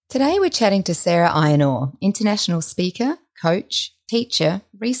Today we're chatting to Sarah Aiono, international speaker, coach, teacher,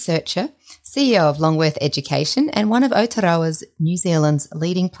 researcher, CEO of Longworth Education and one of Aotearoa's New Zealand's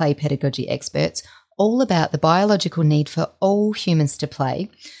leading play pedagogy experts, all about the biological need for all humans to play,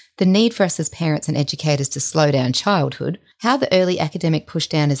 the need for us as parents and educators to slow down childhood, how the early academic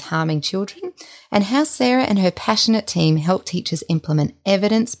pushdown is harming children, and how Sarah and her passionate team help teachers implement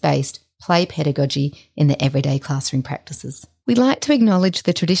evidence-based play pedagogy in their everyday classroom practices. We'd like to acknowledge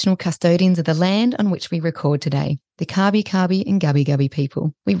the traditional custodians of the land on which we record today, the Kabi Kabi and Gubbi Gubbi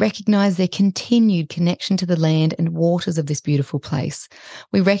people. We recognise their continued connection to the land and waters of this beautiful place.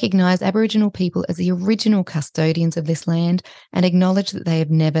 We recognise Aboriginal people as the original custodians of this land and acknowledge that they have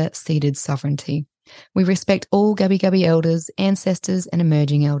never ceded sovereignty. We respect all Gubbi Gubbi elders, ancestors and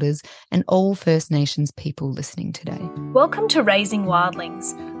emerging elders, and all First Nations people listening today. Welcome to Raising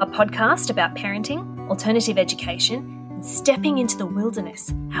Wildlings, a podcast about parenting, alternative education, and stepping into the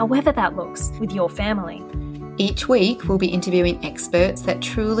wilderness, however that looks, with your family. Each week, we'll be interviewing experts that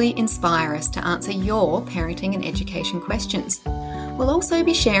truly inspire us to answer your parenting and education questions. We'll also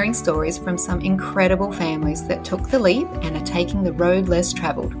be sharing stories from some incredible families that took the leap and are taking the road less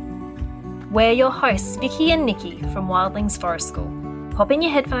travelled. We're your hosts, Vicky and Nikki from Wildlings Forest School. Pop in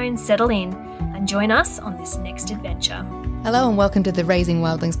your headphones, settle in, and join us on this next adventure. Hello and welcome to the Raising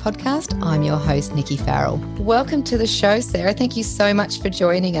Wildlings podcast. I'm your host, Nikki Farrell. Welcome to the show, Sarah. Thank you so much for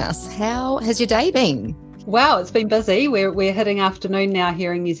joining us. How has your day been? Wow, it's been busy. We're hitting afternoon now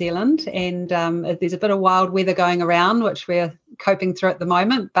here in New Zealand, and there's a bit of wild weather going around, which we're coping through at the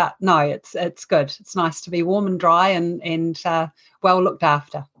moment. But no, it's good. It's nice to be warm and dry and well looked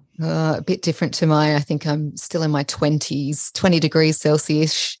after. A bit different to I think I'm still in my 20s, 20 degrees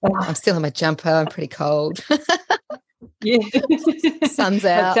Celsius. I'm still in my jumper. I'm pretty cold. Yeah. Sun's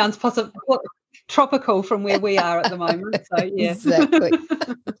out. It sounds tropical from where we are at the moment. So, yeah. Exactly.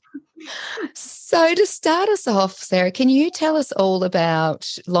 So to start us off, Sarah, can you tell us all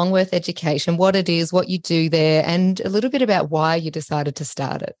about Longworth Education, what it is, what you do there, and a little bit about why you decided to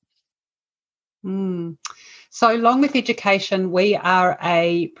start it? So Longworth Education, we are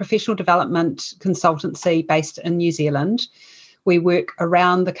a professional development consultancy based in New Zealand. We work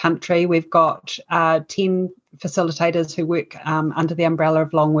around the country. We've got 10 facilitators who work under the umbrella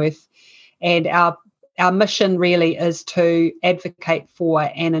of Longworth, and our mission really is to advocate for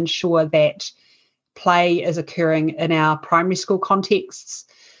and ensure that play is occurring in our primary school contexts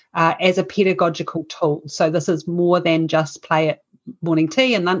as a pedagogical tool. So this is more than just play at morning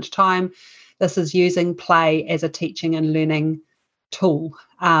tea and lunchtime. This is using play as a teaching and learning tool,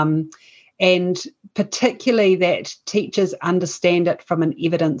 and particularly that teachers understand it from an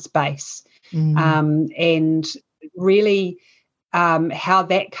evidence base, and really how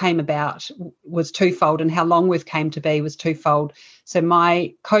that came about was twofold, and how Longworth came to be was twofold. So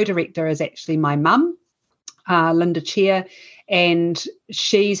my co-director is actually my mum, Linda Chair, and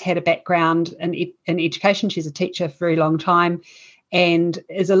she's had a background in education. She's a teacher for a very long time, and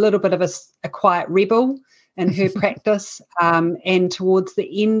is a little bit of a quiet rebel in her practice, and towards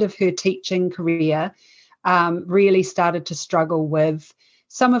the end of her teaching career, really started to struggle with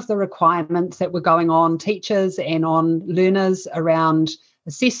some of the requirements that were going on teachers and on learners around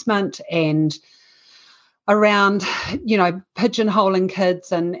assessment and around, pigeonholing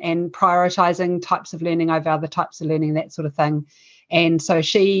kids and prioritising types of learning over other types of learning, that sort of thing. And so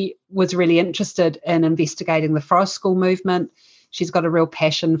she was really interested in investigating the forest school movement. She's got a real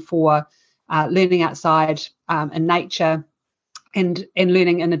passion for learning outside in nature and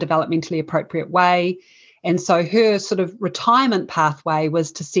learning in a developmentally appropriate way. And so her sort of retirement pathway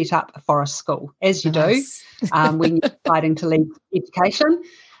was to set up a forest school, as you do when you're deciding to leave education.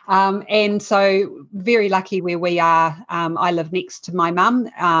 And so very lucky where we are. I live next to my mum,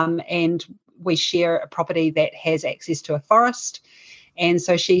 and we share a property that has access to a forest. And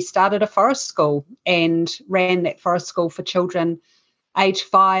so she started a forest school and ran that forest school for children age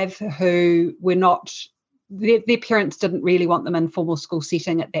 5 who were not, their parents didn't really want them in formal school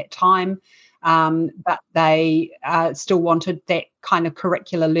setting at that time, but they still wanted that kind of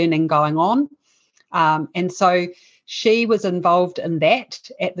curricular learning going on. And so she was involved in that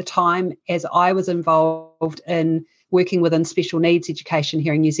at the time, as I was involved in working within special needs education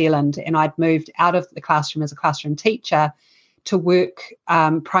here in New Zealand. And I'd moved out of the classroom as a classroom teacher to work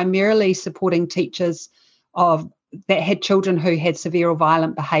primarily supporting teachers that had children who had severe or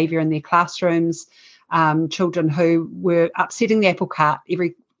violent behaviour in their classrooms, children who were upsetting the apple cart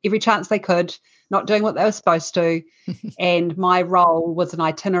every chance they could, not doing what they were supposed to. And my role was an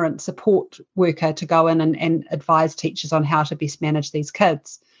itinerant support worker to go in and advise teachers on how to best manage these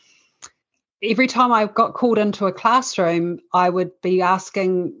kids. every time I got called into a classroom, I would be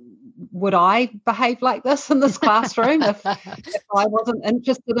asking, would I behave like this in this classroom if I wasn't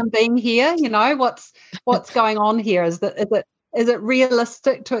interested in being here? What's going on here? Is it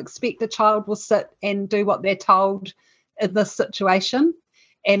realistic to expect a child will sit and do what they're told in this situation?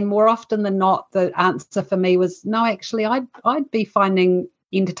 And more often than not, the answer for me was, no, actually, I'd be finding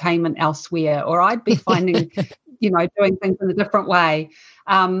entertainment elsewhere, or I'd be finding, doing things in a different way.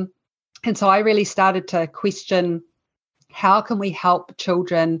 And so I really started to question, how can we help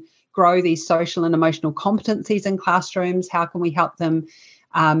children grow these social and emotional competencies in classrooms? How can we help them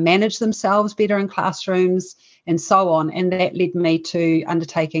manage themselves better in classrooms, and so on? And that led me to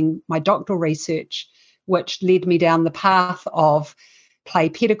undertaking my doctoral research, which led me down the path of play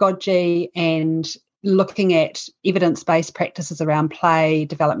pedagogy and looking at evidence-based practices around play,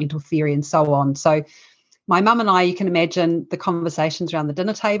 developmental theory, and so on. So my mum and I, you can imagine the conversations around the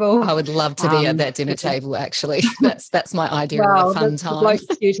dinner table. I would love to be at that dinner table, actually. That's my idea of a fun time. The blokes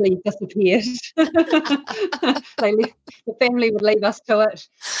usually disappeared. The family would leave us to it.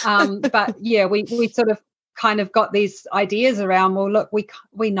 But yeah, we sort of kind of got these ideas around, well, look,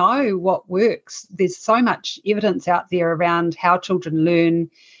 we know what works. There's so much evidence out there around how children learn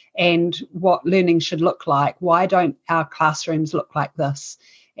and what learning should look like. Why don't our classrooms look like this?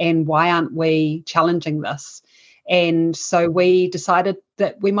 And why aren't we challenging this? And so we decided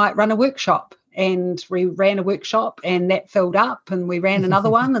that we might run a workshop, and we ran a workshop, and that filled up, and we ran another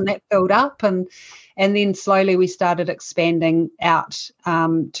one, and that filled up, and then slowly we started expanding out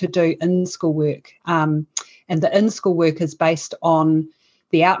to do in-school work. And the in-school work is based on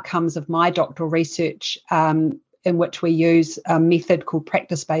the outcomes of my doctoral research, in which we use a method called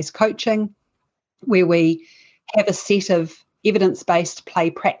practice-based coaching, where we have a set of evidence-based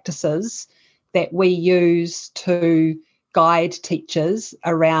play practices that we use to guide teachers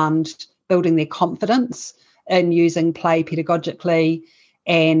around building their confidence in using play pedagogically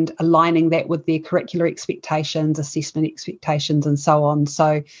and aligning that with their curricular expectations, assessment expectations, and so on.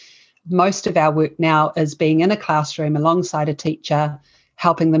 So most of our work now is being in a classroom alongside a teacher,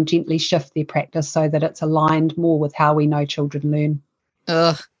 helping them gently shift their practice so that it's aligned more with how we know children learn.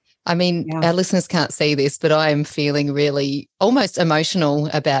 Our listeners can't see this, but I am feeling really almost emotional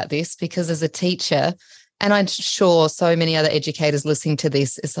about this, because as a teacher, and I'm sure so many other educators listening to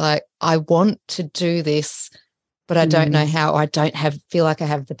this, it's like, I want to do this, but I don't know how. I don't feel like I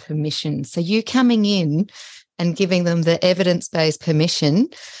have the permission. So you coming in and giving them the evidence-based permission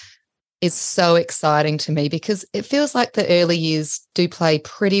is so exciting to me, because it feels like the early years do play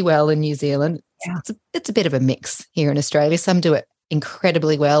pretty well in New Zealand. Yeah. It's a bit of a mix here in Australia. Some do it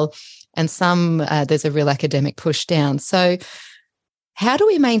incredibly well, and some there's a real academic push down. So how do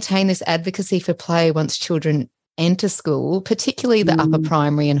we maintain this advocacy for play once children enter school, particularly the upper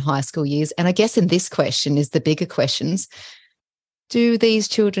primary and high school years? And I guess in this question is the bigger questions. Do these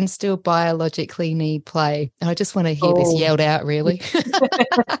children still biologically need play? And I just want to hear this yelled out, really.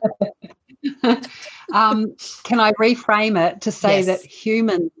 Can I reframe it to say that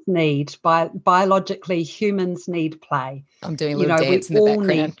humans need, biologically, humans need play? I'm doing a little dance in the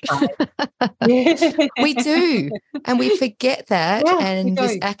background. We do. And we forget that. Yeah, and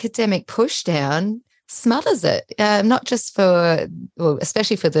this academic push down smothers it, not just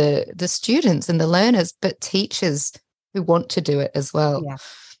especially for the students and the learners, but teachers who want to do it as well. Yeah.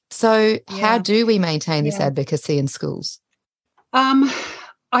 So how do we maintain this advocacy in schools?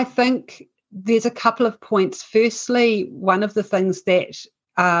 I think there's a couple of points. Firstly, one of the things that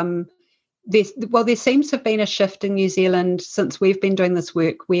there seems to have been a shift in New Zealand since we've been doing this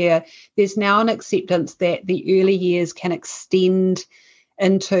work, where there's now an acceptance that the early years can extend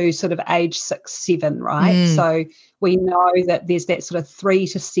into sort of age 6, 7, right? So we know that there's that sort of 3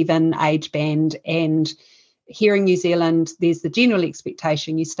 to 7 age band, and here in New Zealand, there's the general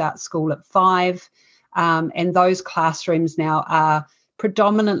expectation you start school at 5, and those classrooms now are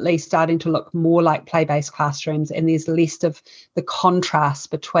predominantly starting to look more like play-based classrooms, and there's less of the contrast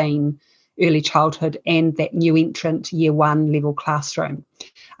between early childhood and that new entrant year 1 level classroom.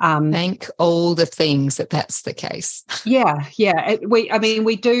 Thank all the things that's the case. Yeah. We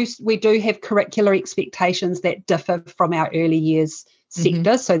do have curricular expectations that differ from our early years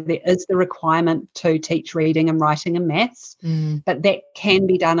sector. So there is the requirement to teach reading and writing and maths, but that can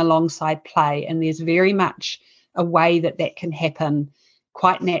be done alongside play, and there's very much a way that can happen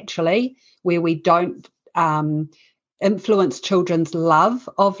quite naturally, where we don't influence children's love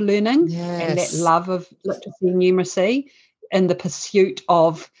of learning and that love of literacy and numeracy in the pursuit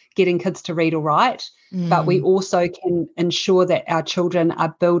of getting kids to read or write. But we also can ensure that our children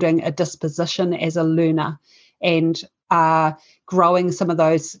are building a disposition as a learner and are growing some of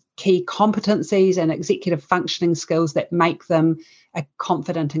those key competencies and executive functioning skills that make them a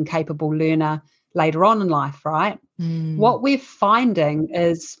confident and capable learner later on in life, right? What we're finding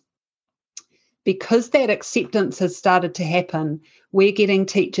is, because that acceptance has started to happen, we're getting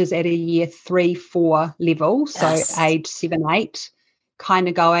teachers at a year 3, 4 level, so age 7, 8, kind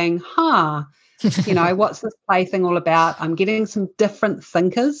of going, what's this play thing all about? I'm getting some different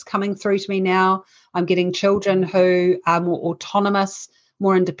thinkers coming through to me now. I'm getting children who are more autonomous,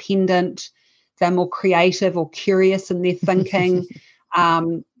 more independent. They're more creative or curious in their thinking.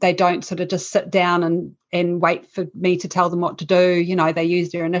 They don't sort of just sit down and wait for me to tell them what to do. They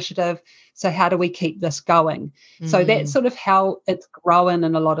use their initiative. So how do we keep this going? So that's sort of how it's growing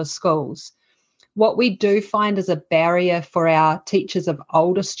in a lot of schools. What we do find is a barrier for our teachers of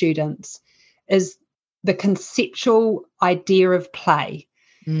older students is the conceptual idea of play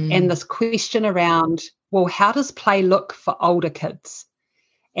and this question around, well, how does play look for older kids?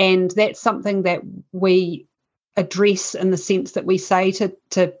 And that's something that we address in the sense that we say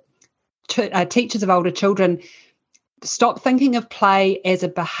to teachers of older children, stop thinking of play as a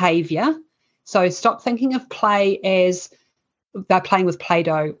behaviour. So stop thinking of play as they're playing with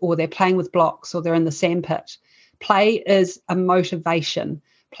Play-Doh or they're playing with blocks or they're in the sandpit. Play is a motivation.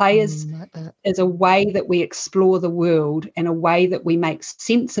 Play is a way that we explore the world, and a way that we make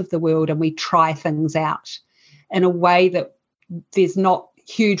sense of the world, and we try things out in a way that there's not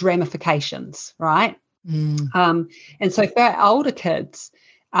huge ramifications, right? And so for our older kids,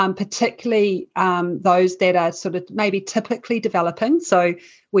 particularly those that are sort of maybe typically developing, so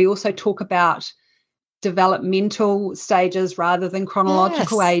we also talk about developmental stages rather than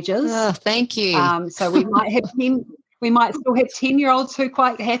chronological ages. Oh, thank you. So we might still have 10-year-olds who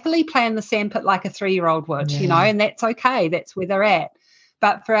quite happily play in the sandpit like a 3-year-old would, and that's okay. That's where they're at.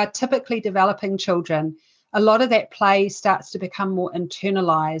 But for our typically developing children, a lot of that play starts to become more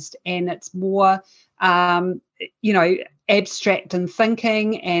internalized, and it's more, abstract in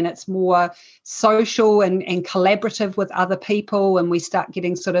thinking, and it's more social and collaborative with other people, and we start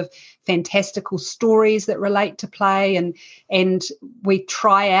getting sort of fantastical stories that relate to play, and we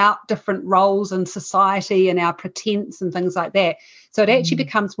try out different roles in society and our pretense and things like that. So it actually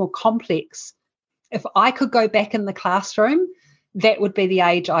becomes more complex. If I could go back in the classroom, that would be the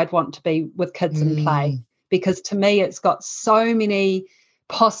age I'd want to be with kids and play, because to me it's got so many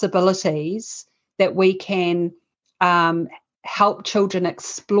possibilities that we can help children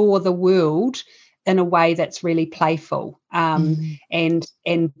explore the world in a way that's really playful, and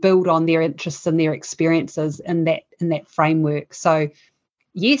build on their interests and their experiences in that framework. So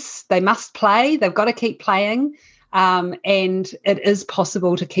yes, they must play. They've got to keep playing, and it is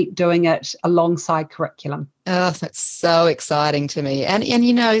possible to keep doing it alongside curriculum. Oh, that's so exciting to me. And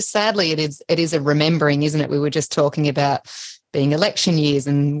sadly, it is a remembering, isn't it? We were just talking about being election years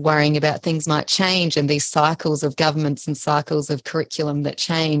and worrying about things might change, and these cycles of governments and cycles of curriculum that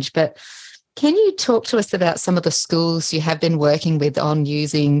change. But can you talk to us about some of the schools you have been working with on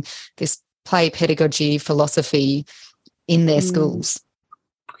using this play pedagogy philosophy in their schools?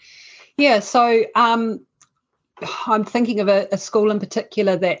 Yeah, so I'm thinking of a school in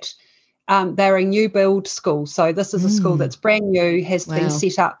particular that they're a new build school. So this is a school that's brand new, has been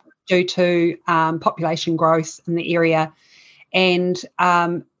set up due to population growth in the area. And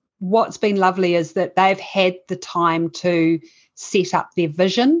what's been lovely is that they've had the time to set up their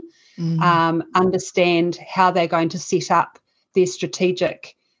vision, understand how they're going to set up their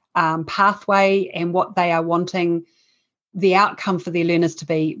strategic pathway and what they are wanting the outcome for their learners to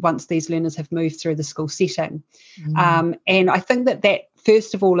be once these learners have moved through the school setting. And I think that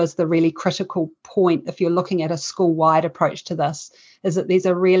first of all is the really critical point if you're looking at a school-wide approach to this, is that there's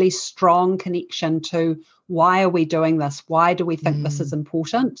a really strong connection to why are we doing this? Why do we think this is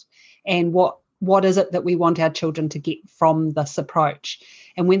important? And what is it that we want our children to get from this approach?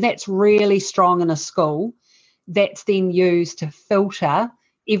 And when that's really strong in a school, that's then used to filter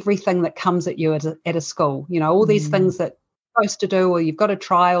everything that comes at you at a school. All these things that you're supposed to do, or you've got to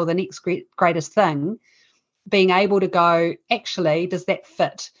try, or the next greatest thing, being able to go, actually, does that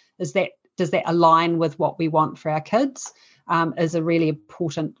fit? Does that align with what we want for our kids? Is a really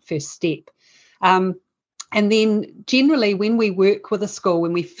important first step. And then generally when we work with a school,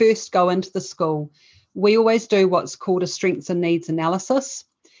 when we first go into the school, we always do what's called a strengths and needs analysis.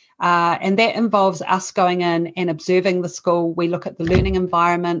 And that involves us going in and observing the school. We look at the learning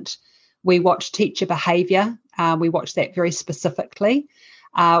environment. We watch teacher behaviour. We watch that very specifically.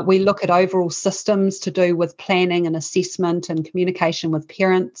 We look at overall systems to do with planning and assessment and communication with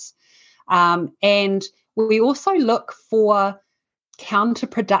parents. And we also look for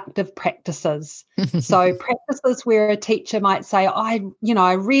counterproductive practices. So practices where a teacher might say, I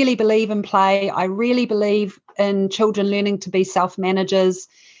really believe in play. I really believe in children learning to be self-managers.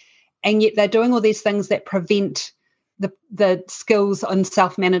 And yet they're doing all these things that prevent the skills and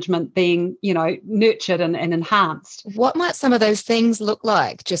self-management being, nurtured and enhanced. What might some of those things look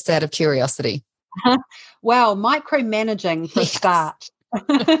like, just out of curiosity? Well, micromanaging for a start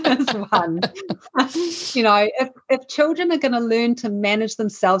is one. If children are going to learn to manage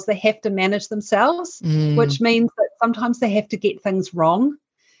themselves, they have to manage themselves, which means that sometimes they have to get things wrong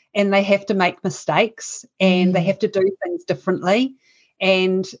and they have to make mistakes and they have to do things differently.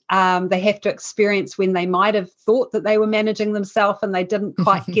 And they have to experience when they might have thought that they were managing themselves and they didn't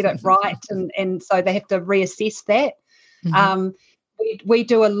quite get it right. And so they have to reassess that. We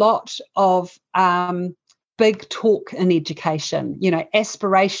do a lot of big talk in education,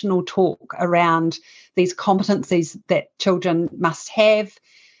 aspirational talk around these competencies that children must have.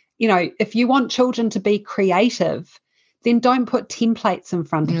 If you want children to be creative, then don't put templates in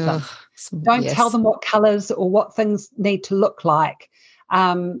front of them. Don't tell them what colours or what things need to look like.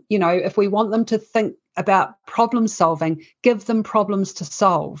 If we want them to think about problem solving, give them problems to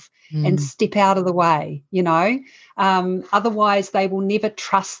solve and step out of the way, otherwise they will never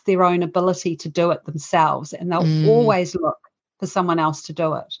trust their own ability to do it themselves and they'll always look for someone else to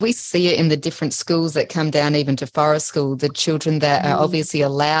do it. We see it in the different schools that come down even to forest school, the children that are obviously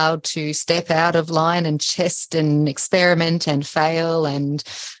allowed to step out of line and test and experiment and fail and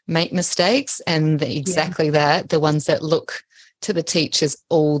make mistakes, and the ones that look to the teachers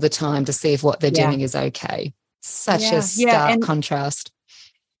all the time to see if what they're doing is okay. Such a stark contrast.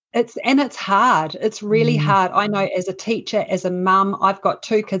 It's hard. It's really hard. I know as a teacher, as a mum, I've got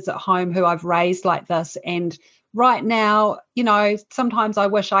 2 kids at home who I've raised like this, and right now, sometimes I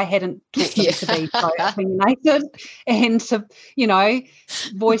wish I hadn't taught them to be so opinionated and to,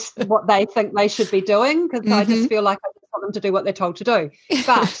 voice what they think they should be doing, because I just feel like I just want them to do what they're told to do.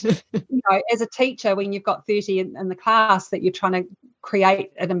 But, as a teacher, when you've got 30 in the class that you're trying to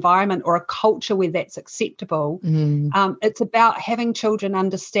create an environment or a culture where that's acceptable, it's about having children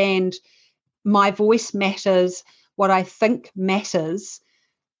understand my voice matters, what I think matters.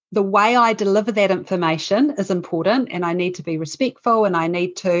 The way I deliver that information is important, and I need to be respectful, and I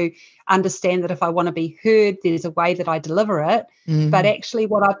need to understand that if I want to be heard, there's a way that I deliver it. But actually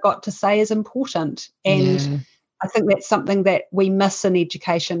what I've got to say is important. And I think that's something that we miss in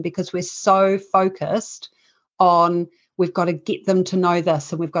education, because we're so focused on we've got to get them to know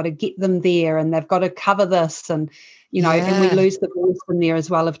this and we've got to get them there and they've got to cover this, and, and we lose the voice in there as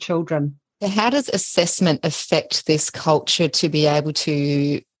well of children. How does assessment affect this culture to be able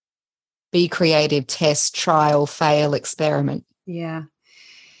to be creative, test, trial, fail, experiment? Yeah.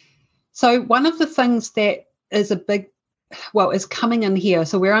 So one of the things that is is coming in here.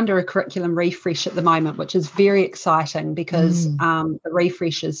 So we're under a curriculum refresh at the moment, which is very exciting because the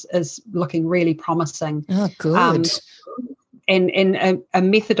refresh is looking really promising. Oh, good. And a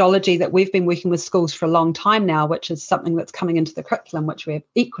methodology that we've been working with schools for a long time now, which is something that's coming into the curriculum, which we're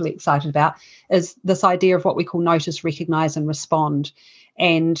equally excited about, is this idea of what we call notice, recognise and respond.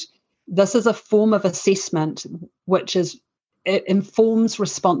 And this is a form of assessment it informs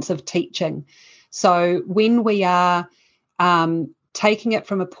responsive teaching. So when we are taking it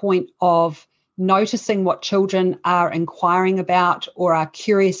from a point of noticing what children are inquiring about or are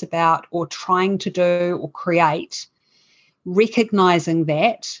curious about or trying to do or create, recognising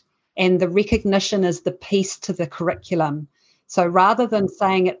that, and the recognition is the piece to the curriculum. So rather than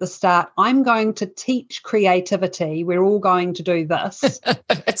saying at the start, I'm going to teach creativity, we're all going to do this.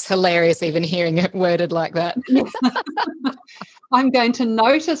 It's hilarious even hearing it worded like that. I'm going to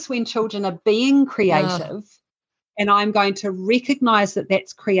notice when children are being creative, and I'm going to recognise that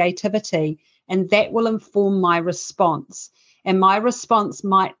that's creativity, and that will inform my response. And my response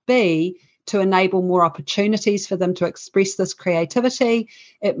might be to enable more opportunities for them to express this creativity.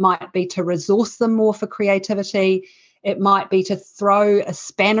 It might be to resource them more for creativity. It might be to throw a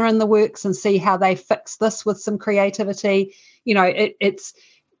spanner in the works and see how they fix this with some creativity. It's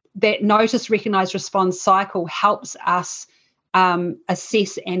that notice, recognise, respond cycle helps us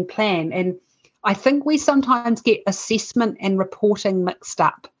assess and plan. And I think we sometimes get assessment and reporting mixed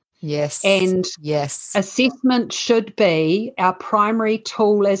up. Yes. And yes, assessment should be our primary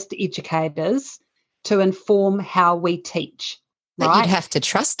tool as educators to inform how we teach. But right? you'd have to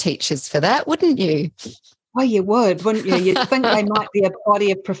trust teachers for that, wouldn't you? Well, you would, wouldn't you? You'd think they might be a body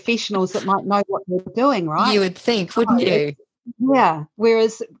of professionals that might know what they're doing, right? You would think, wouldn't you? Yeah.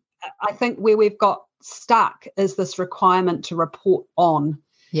 Whereas I think where we've got stuck is this requirement to report on.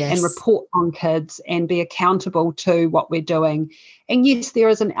 Yes. report on kids and be accountable to what we're doing. And yes, there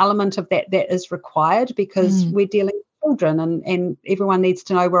is an element of that is required because we're dealing with children and everyone needs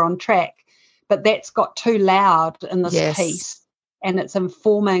to know we're on track. But that's got too loud in this piece, and it's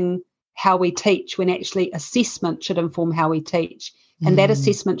informing how we teach when actually assessment should inform how we teach. And that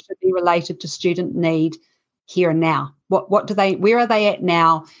assessment should be related to student need here and now. Where are they at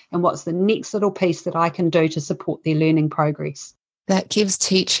now, and what's the next little piece that I can do to support their learning progress? That gives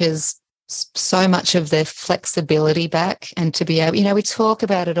teachers so much of their flexibility back, and to be able, we talk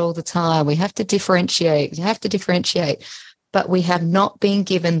about it all the time. We have to differentiate. But we have not been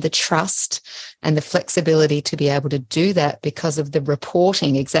given the trust and the flexibility to be able to do that because of the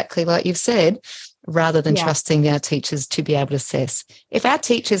reporting, exactly like you've said, rather than trusting our teachers to be able to assess. If our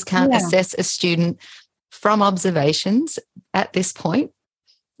teachers can't assess a student from observations at this point,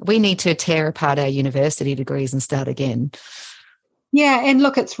 we need to tear apart our university degrees and start again. Yeah, and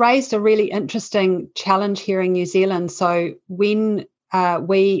look, it's raised a really interesting challenge here in New Zealand. So when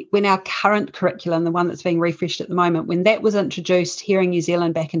our current curriculum, the one that's being refreshed at the moment, when that was introduced here in New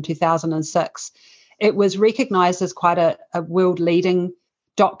Zealand back in 2006, it was recognised as quite a world-leading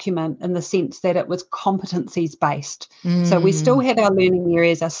document in the sense that it was competencies-based. So we still had our learning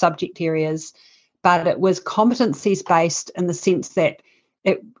areas, our subject areas, but it was competencies-based in the sense that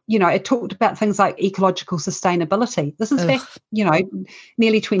it talked about things like ecological sustainability. This is back,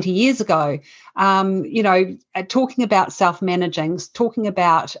 nearly 20 years ago. Talking about self-managing, talking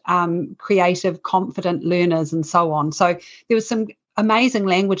about creative, confident learners and so on. So there was some amazing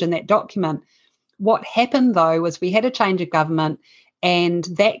language in that document. What happened, though, was we had a change of government, and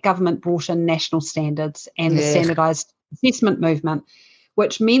that government brought in national standards and the standardised assessment movement,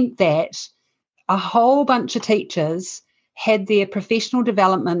 which meant that a whole bunch of teachers had their professional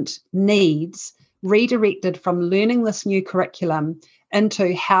development needs redirected from learning this new curriculum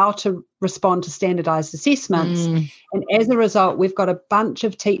into how to respond to standardised assessments. And as a result, we've got a bunch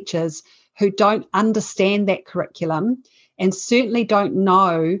of teachers who don't understand that curriculum and certainly don't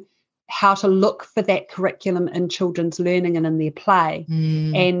know how to look for that curriculum in children's learning and in their play.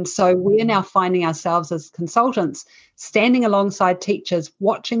 And so we're now finding ourselves as consultants standing alongside teachers,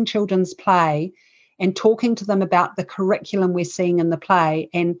 watching children's play and talking to them about the curriculum we're seeing in the play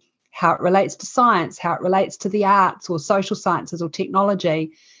and how it relates to science, how it relates to the arts or social sciences or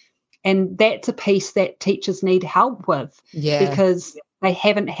technology. And that's a piece that teachers need help with because they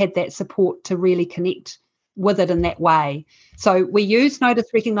haven't had that support to really connect with it in that way. So we use notice,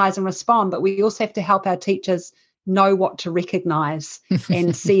 recognise and respond, but we also have to help our teachers know what to recognise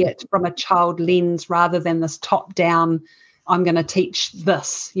and see it from a child lens rather than this top-down, I'm going to teach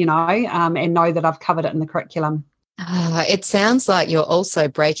this, and know that I've covered it in the curriculum. It sounds like you're also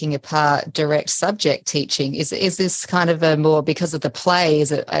breaking apart direct subject teaching. Is this kind of a more, because of the play,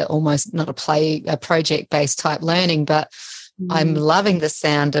 is it almost not a project-based type learning, but I'm loving the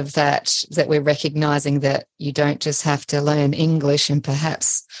sound of that we're recognising that you don't just have to learn English and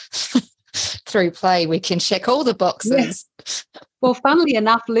perhaps through play we can check all the boxes. Well, funnily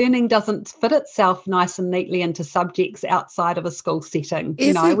enough, learning doesn't fit itself nice and neatly into subjects outside of a school setting.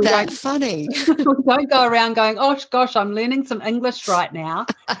 Isn't that funny? We don't go around going, oh, gosh, I'm learning some English right now.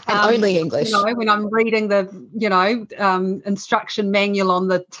 And only English. When I'm reading the, instruction manual on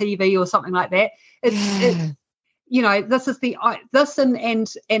the TV or something like that. This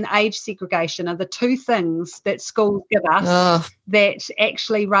and age segregation are the two things that schools give us that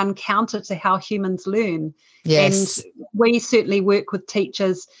actually run counter to how humans learn. Yes. And we certainly work with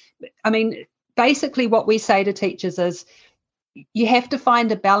teachers. I mean, basically what we say to teachers is you have to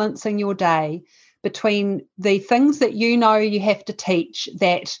find a balance in your day between the things that you have to teach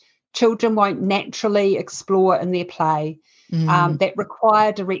that children won't naturally explore in their play, that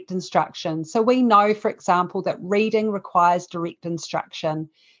require direct instruction. So we know, for example, that reading requires direct instruction.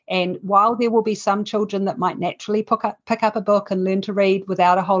 And while there will be some children that might naturally pick up a book and learn to read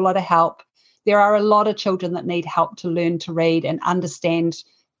without a whole lot of help, there are a lot of children that need help to learn to read and understand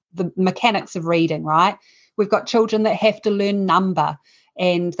the mechanics of reading, right? We've got children that have to learn number,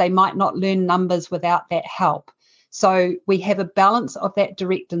 and they might not learn numbers without that help. So we have a balance of that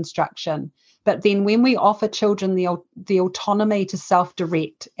direct instruction. But then when we offer children the autonomy to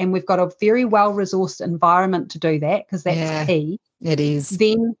self-direct, and we've got a very well-resourced environment to do that, because that's key. It is.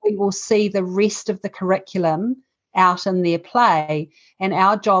 Then we will see the rest of the curriculum out in their play, and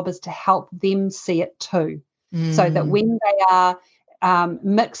our job is to help them see it too, so that when they are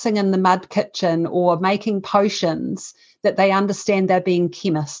mixing in the mud kitchen or making potions, that they understand they're being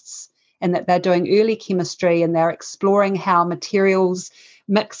chemists and that they're doing early chemistry and they're exploring how materials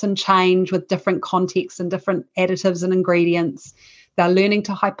mix and change with different contexts and different additives and ingredients. They're learning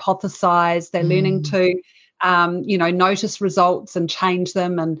to hypothesize. They're learning to, notice results and change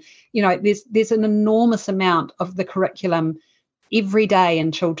them. And, there's an enormous amount of the curriculum every day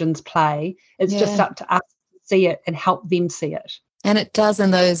in children's play. It's just up to us to see it and help them see it. And it does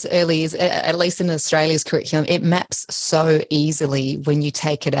in those early years, at least in Australia's curriculum, it maps so easily when you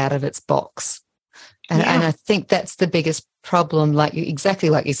take it out of its box. And I think that's the biggest problem, exactly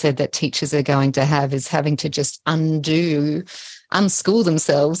like you said, that teachers are going to have, is having to just unschool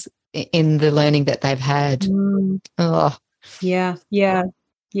themselves in the learning that they've had. Oh. Yeah,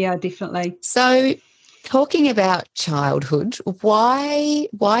 definitely. So talking about childhood, why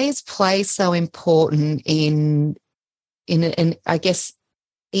is play so important in I guess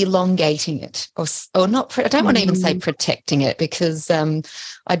elongating it, or not? I don't want to even say protecting it, because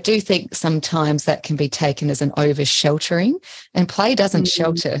I do think sometimes that can be taken as an over sheltering, and play doesn't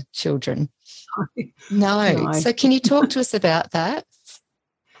shelter children. No. So can you talk to us about that?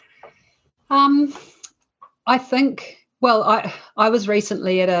 I think. Well, I was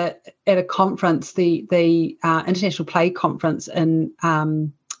recently at a conference, the International Play Conference in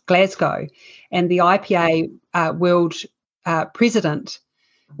Glasgow, and the IPA World President,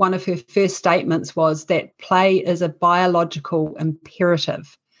 one of her first statements was that play is a biological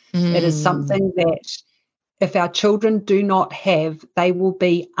imperative. It is something that if our children do not have, they will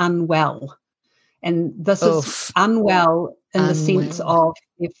be unwell. And this is unwell in the sense of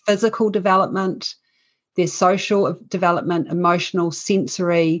their physical development, their social development, emotional,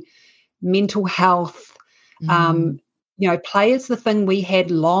 sensory, mental health. Play is the thing we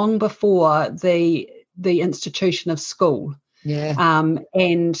had long before the institution of school.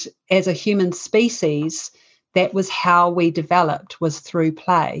 And as a human species, that was how we developed, was through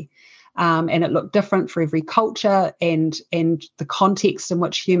play. And it looked different for every culture and the context in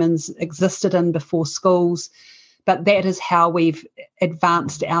which humans existed in before schools. But that is how we've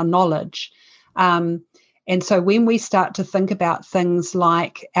advanced our knowledge. And so when we start to think about things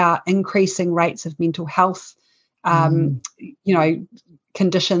like our increasing rates of mental health,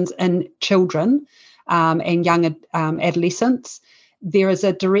 conditions in children and young adolescents, there is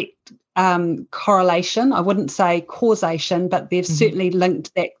a direct correlation. I wouldn't say causation, but they've certainly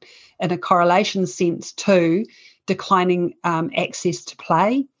linked that in a correlation sense to declining access to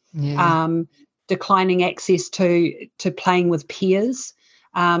play, declining access to playing with peers.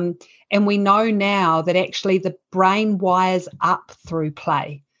 And we know now that actually the brain wires up through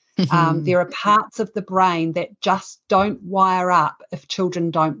play. There are parts of the brain that just don't wire up if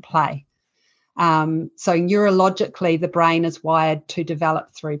children don't play. So neurologically, the brain is wired to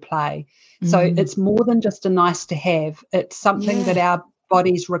develop through play. So it's more than just a nice to have. It's something that our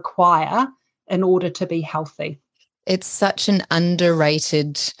bodies require in order to be healthy. It's such an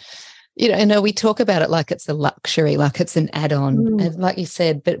underrated, we talk about it like it's a luxury, like it's an add-on, and like you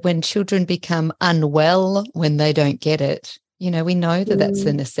said, but when children become unwell when they don't get it, we know that that's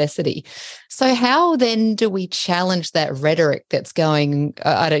a necessity. So how then do we challenge that rhetoric that's going,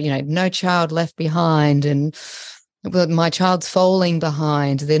 no child left behind, and my child's falling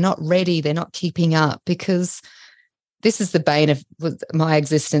behind, they're not ready, they're not keeping up? Because this is the bane of my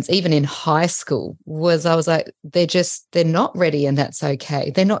existence, even in high school, was I was like, they're not ready, and that's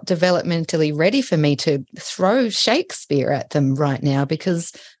okay. They're not developmentally ready for me to throw Shakespeare at them right now,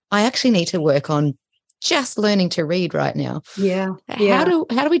 because I actually need to work on just learning to read right now. How do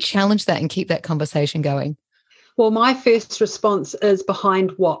we challenge that and keep that conversation going? Well, my first response is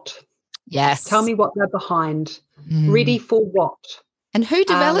behind what? Yes. Tell me what they're behind. Ready for what? And who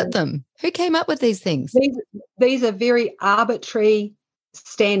developed them? Who came up with these things? These are very arbitrary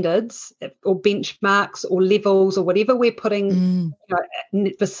standards or benchmarks or levels or whatever we're putting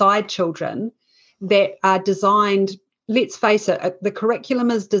beside children that are designed, let's face it, the curriculum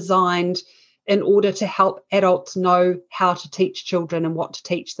is designed in order to help adults know how to teach children and what to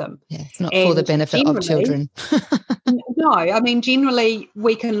teach them. Yeah, it's not for the benefit of children. No, I mean, generally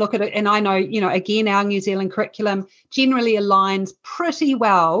we can look at it, and I know, again, our New Zealand curriculum generally aligns pretty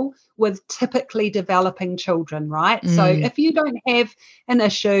well with typically developing children, right? So if you don't have an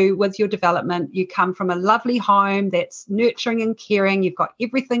issue with your development, you come from a lovely home that's nurturing and caring, you've got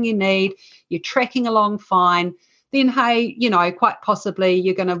everything you need, you're tracking along fine, then, hey, quite possibly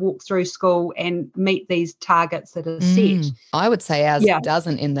you're going to walk through school and meet these targets that are set. I would say ours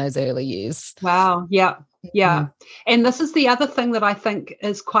doesn't in those early years. Wow, yeah. And this is the other thing that I think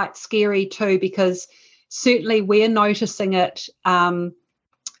is quite scary too, because certainly we're noticing it in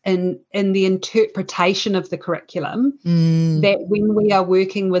the interpretation of the curriculum, that when we are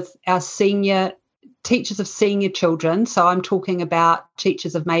working with our teachers of senior children, so I'm talking about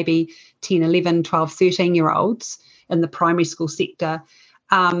teachers of maybe 10, 11, 12, 13-year-olds in the primary school sector.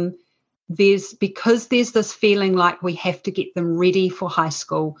 There's this feeling like we have to get them ready for high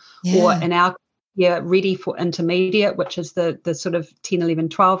school, or in our ready for intermediate, which is the sort of 10, 11,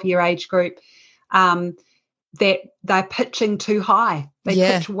 12-year age group, that they're pitching too high. They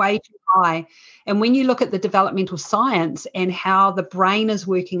pitch way too high. And when you look at the developmental science and how the brain is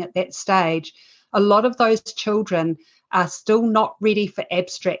working at that stage, a lot of those children are still not ready for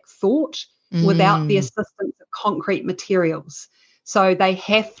abstract thought without the assistance of concrete materials. So they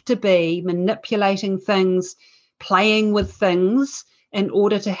have to be manipulating things, playing with things in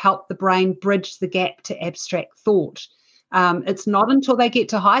order to help the brain bridge the gap to abstract thought. It's not until they get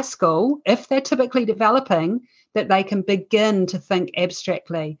to high school, if they're typically developing, that they can begin to think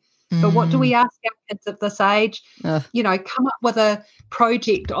abstractly. But what do we ask our kids at this age? Come up with a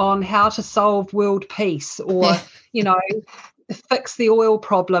project on how to solve world peace, or, fix the oil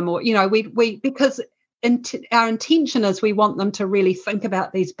problem, or, because our intention is we want them to really think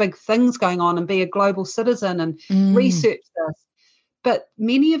about these big things going on and be a global citizen and research this. But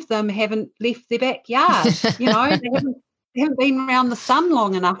many of them haven't left their backyard. They haven't been around the sun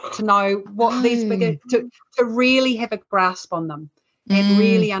long enough to know what these bigger, to really have a grasp on them and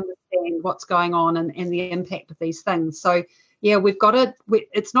really understand what's going on and the impact of these things. So, we've got to,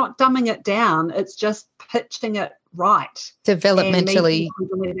 it's not dumbing it down, it's just pitching it right. Developmentally.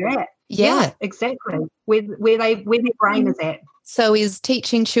 Where they're at. Yeah, exactly. Where their brain is at. So is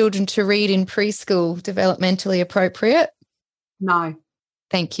teaching children to read in preschool developmentally appropriate? No.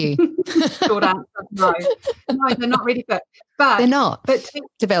 Thank you. Short answer, no. No, they're not ready for it. But they're not.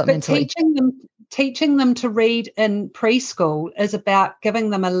 Developmentally. But teaching them to read in preschool is about giving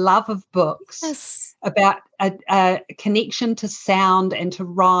them a love of books, about a connection to sound and to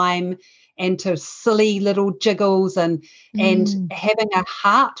rhyme and to silly little jiggles and having a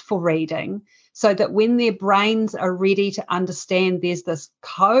heart for reading, so that when their brains are ready to understand, there's this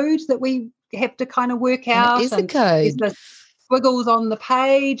code that we have to kind of work out. It is a code. There's this squiggles on the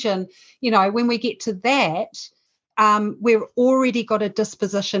page, and when we get to that, we've already got a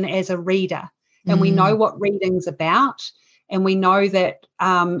disposition as a reader, and we know what reading's about, and we know that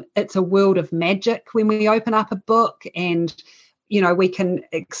it's a world of magic when we open up a book, and we can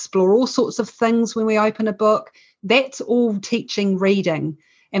explore all sorts of things when we open a book. That's all teaching reading.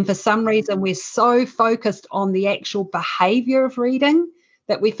 And for some reason, we're so focused on the actual behaviour of reading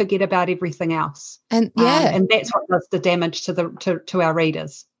that we forget about everything else. And that's what does the damage to our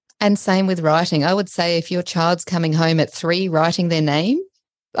readers. And same with writing. I would say if your child's coming home at 3 writing their name,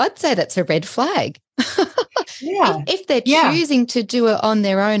 I'd say that's a red flag. If they're choosing to do it on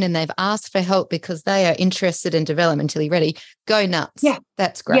their own and they've asked for help because they are interested and developmentally ready, go nuts.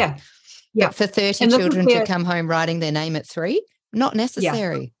 That's great. But for 30 children to come home writing their name at 3, not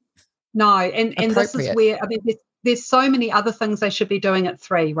necessary. No, and this is where, there's so many other things they should be doing at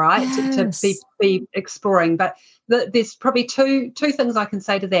 3, right? To be exploring. But there's probably two things I can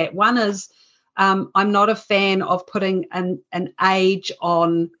say to that. One is I'm not a fan of putting an age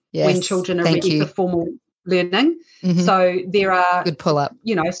on when children are ready for formal learning. So there are good pull up.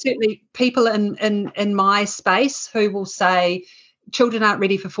 Certainly people in my space who will say children aren't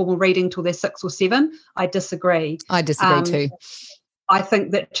ready for formal reading till they're 6 or 7. I disagree. Too. I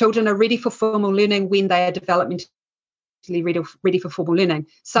think that children are ready for formal learning when they are developmentally ready for formal learning.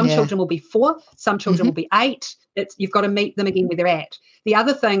 Some children will be 4, some children will be 8. You've got to meet them again where they're at. The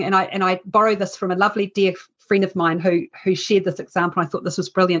other thing, and I borrow this from a lovely dear friend of mine who shared this example. I thought this was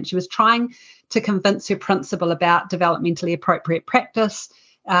brilliant. She was trying to convince her principal about developmentally appropriate practice,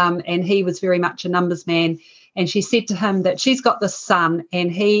 and he was very much a numbers man. And she said to him that she's got this son,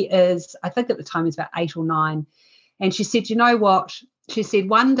 and he is, I think at the time he was about 8 or 9. And she said, you know what? She said,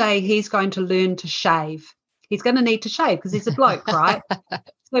 one day he's going to learn to shave. He's going to need to shave because he's a bloke, right?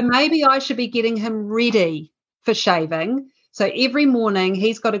 So maybe I should be getting him ready for shaving. So every morning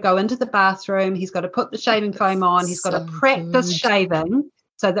he's got to go into the bathroom, he's got to put the shaving foam on, he's got to practice shaving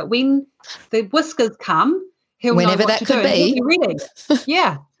so that when the whiskers come, he'll know what to do. He'll be ready.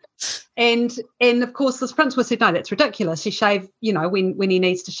 Yeah. And of course this principal said, no, that's ridiculous. You shave, when he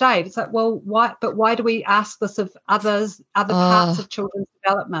needs to shave. It's like, well, why? But why do we ask this of other parts of children's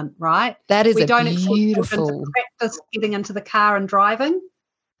development, right? That is we don't beautiful. expect children to practice getting into the car and driving,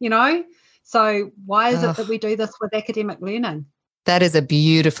 So why is it that we do this with academic learning? That is a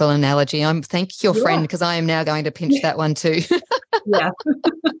beautiful analogy. Thank your friend, because I am now going to pinch that one too.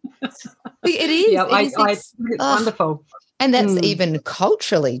 It is. Yeah, it's wonderful. And that's even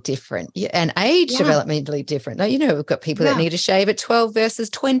culturally different and age developmentally different. Now, we've got people that need to shave at 12 versus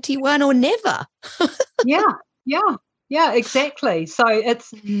 21 or never. Yeah, exactly. So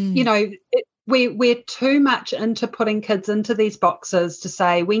it's, we're too much into putting kids into these boxes to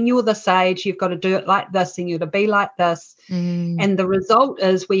say, when you're this age, you've got to do it like this and you're to be like this. And the result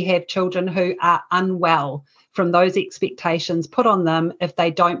is we have children who are unwell from those expectations put on them if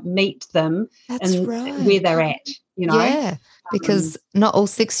they don't meet them. That's and right. where they're at, Yeah, because not all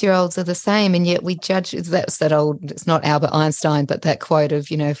 6-year-olds are the same, and yet we judge. That's that old, it's not Albert Einstein, but that quote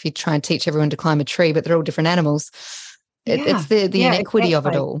of, if you try and teach everyone to climb a tree, but they're all different animals, it's the inequity of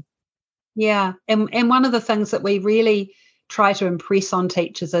it all. Yeah, and one of the things that we really try to impress on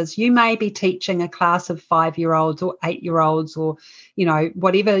teachers is, you may be teaching a class of 5-year-olds or 8-year-olds or,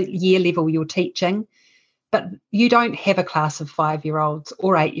 whatever year level you're teaching, but you don't have a class of 5-year-olds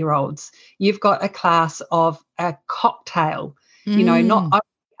or 8-year-olds. You've got a class of a cocktail. Not only are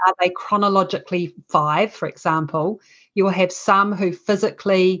they chronologically 5, for example, you'll have some who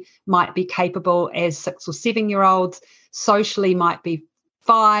physically might be capable as 6 or 7-year-olds, socially might be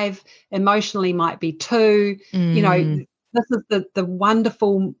 5, emotionally might be 2. This is the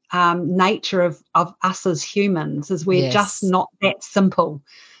wonderful nature of us as humans, is we're just not that simple.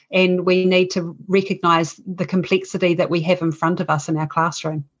 And we need to recognise the complexity that we have in front of us in our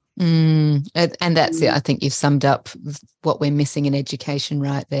classroom. And that's it. I think you've summed up what we're missing in education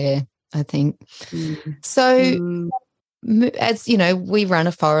right there, I think. So as we run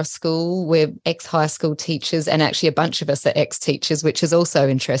a forest school, we're ex-high school teachers, and actually a bunch of us are ex-teachers, which is also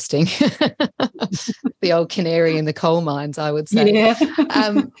interesting. The old canary in the coal mines, I would say.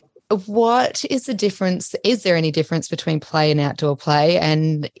 Yeah. What is the difference? Is there any difference between play and outdoor play?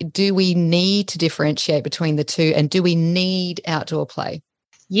 And do we need to differentiate between the two? And do we need outdoor play?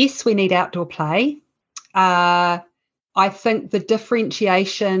 Yes, we need outdoor play. I think the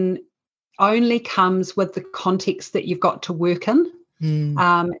differentiation only comes with the context that you've got to work in.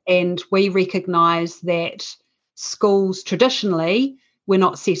 And we recognise that schools traditionally were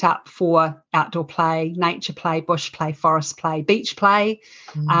not set up for outdoor play, nature play, bush play, forest play, beach play,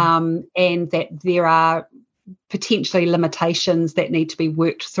 and that there are potentially limitations that need to be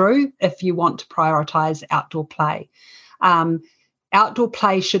worked through if you want to prioritise outdoor play. Outdoor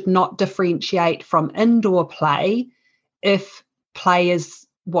play should not differentiate from indoor play if play is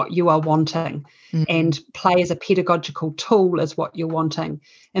what you are wanting, and play as a pedagogical tool is what you're wanting.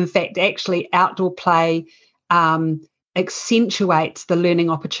 In fact, actually, outdoor play accentuates the learning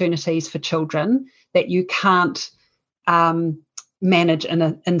opportunities for children that you can't manage in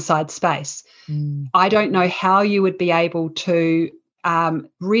an inside space. I don't know how you would be able to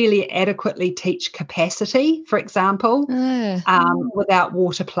really adequately teach capacity, for example, without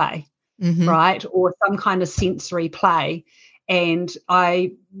water play, right, or some kind of sensory play. And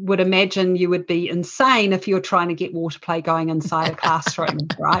I would imagine you would be insane if you're trying to get water play going inside a classroom,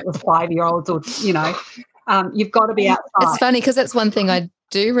 right, with 5-year-olds, or, you've got to be outside. It's funny because that's one thing I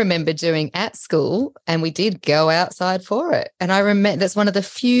do remember doing at school, and we did go outside for it. And I remember that's one of the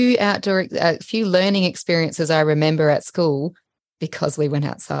few few learning experiences I remember at school, because we went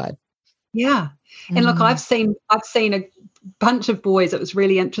outside. Yeah. And look, I've seen a bunch of boys. It was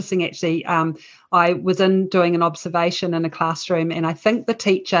really interesting, actually. I was doing an observation in a classroom, and I think the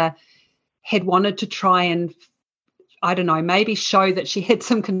teacher had wanted to try and, I don't know, maybe show that she had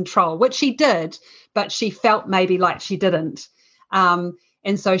some control, which she did, but she felt maybe like she didn't. And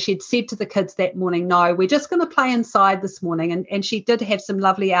so she'd said to the kids that morning, no, we're just going to play inside this morning. And she did have some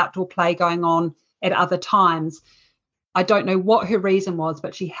lovely outdoor play going on at other times. I don't know what her reason was,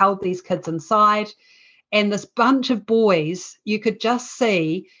 but she held these kids inside. And this bunch of boys, you could just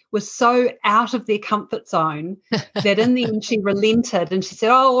see, were so out of their comfort zone that in the end she relented and she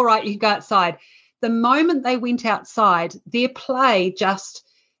said, oh, all right, you can go outside. The moment they went outside, their play just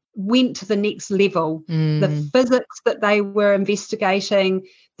went to the next level. The physics that they were investigating,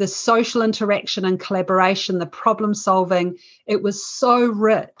 the social interaction and collaboration, the problem solving, it was so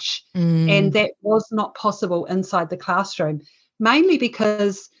rich. And that was not possible inside the classroom, mainly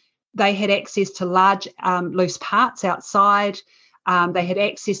because they had access to large loose parts outside. They had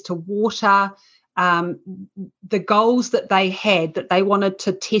access to water. The goals that they had, that they wanted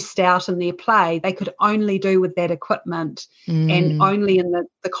to test out in their play, they could only do with that equipment and only in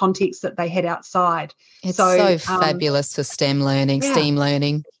the context that they had outside. It's so fabulous for STEM learning, STEAM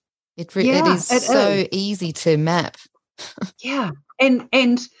learning. It is so easy to map. Yeah.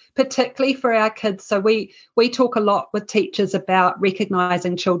 And particularly for our kids. So we talk a lot with teachers about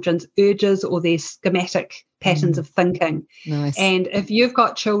recognising children's urges or their schematic patterns of thinking. Nice. And if you've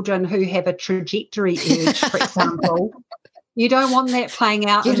got children who have a trajectory urge, for example, You don't want that playing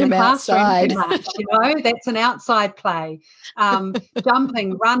out Get in the them classroom outside. too much, that's an outside play.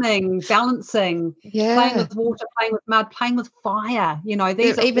 Jumping, running, balancing, playing Yeah. with water, playing with mud, playing with fire.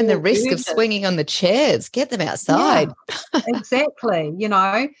 These are Even the all risk of urges. swinging on the chairs, get them outside. Yeah, exactly.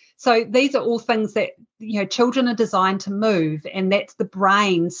 So these are all things that, children are designed to move, and that's the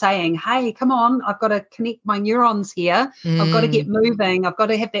brain saying, hey, come on, I've got to connect my neurons here. I've got to get moving. I've got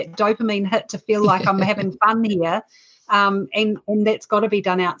to have that dopamine hit to feel like I'm having fun here. And that's got to be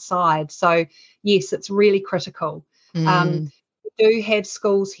done outside. So, yes, it's really critical. We do have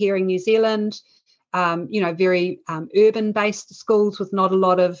schools here in New Zealand, very urban-based schools with not a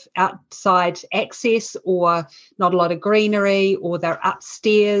lot of outside access or not a lot of greenery, or they're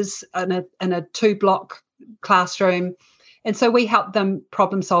upstairs in a 2-block classroom. And so we help them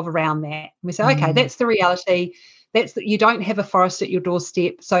problem solve around that. We say, okay, that's the reality. You don't have a forest at your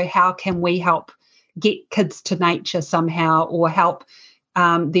doorstep. So how can we help get kids to nature somehow, or help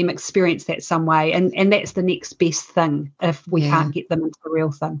them experience that some way? And that's the next best thing if we can't get them into the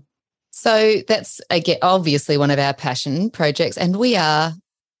real thing. So that's, again, obviously one of our passion projects, and we are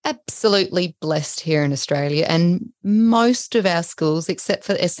absolutely blessed here in Australia. And most of our schools, except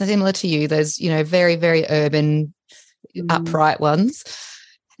for, similar to you, those, very, very urban, upright ones,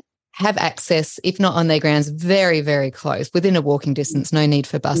 have access, if not on their grounds, very, very close, within a walking distance, no need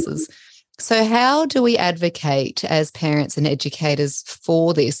for buses. So how do we advocate as parents and educators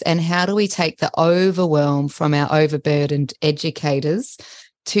for this, and how do we take the overwhelm from our overburdened educators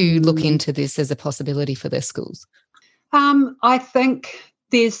to look into this as a possibility for their schools? I think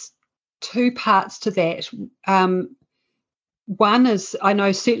there's 2 parts to that. One is, I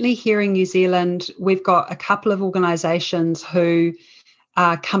know certainly here in New Zealand, we've got a couple of organisations who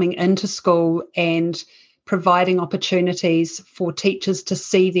are coming into school and providing opportunities for teachers to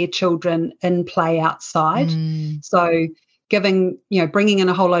see their children in play outside. So bringing in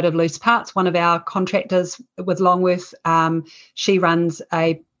a whole load of loose parts. One of our contractors with Longworth, she runs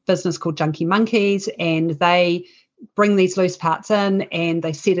a business called Junkie Monkeys, and they bring these loose parts in and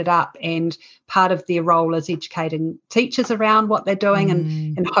they set it up, and part of their role is educating teachers around what they're doing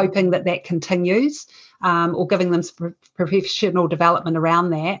and hoping that continues, or giving them some professional development around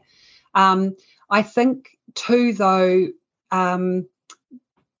that. I think too, though, I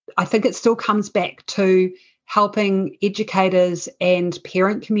think it still comes back to helping educators and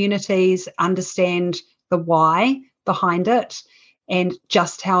parent communities understand the why behind it and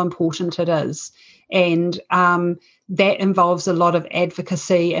just how important it is. And that involves a lot of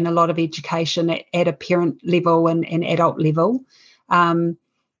advocacy and a lot of education at a parent level and adult level.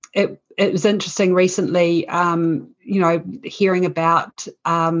 It was interesting recently, hearing about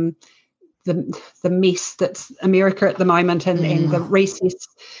the mess that's America at the moment, and the recess,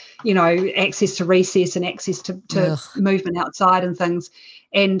 access to recess and access to movement outside and things.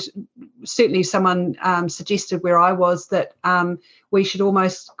 And certainly someone suggested where I was that we should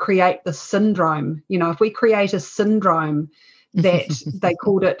almost create the syndrome. If we create a syndrome that they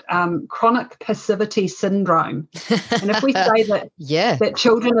called it chronic passivity syndrome. And if we say that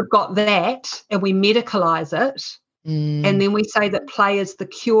children have got that and we medicalise it, and then we say that play is the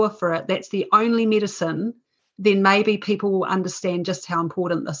cure for it, that's the only medicine, then maybe people will understand just how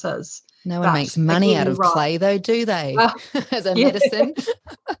important this is. No one makes money out of play, though, do they? As a medicine?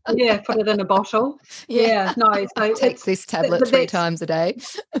 Put it in a bottle. No. So take this tablet 3 times a day.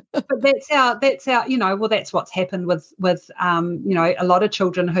 But that's how that's what's happened with a lot of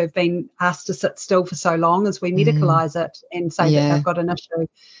children who've been asked to sit still for so long, as we medicalise it and say that they've got an issue.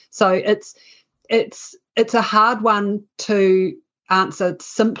 So it's a hard one to answer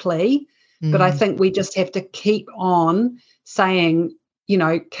simply, but I think we just have to keep on saying,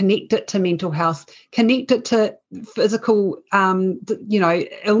 connect it to mental health, connect it to physical,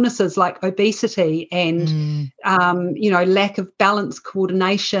 illnesses like obesity and, lack of balance,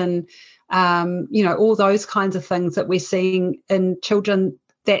 coordination, all those kinds of things that we're seeing in children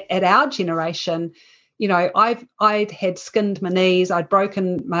that at our generation, I'd had skinned my knees, I'd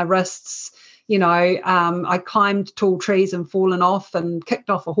broken my wrists, I climbed tall trees and fallen off and kicked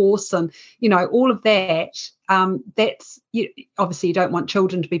off a horse, and, all of that. That's obviously you don't want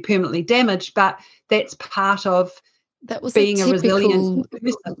children to be permanently damaged, but that's part of being a resilient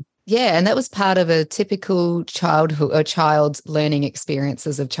person. Yeah, and that was part of a typical childhood or child's learning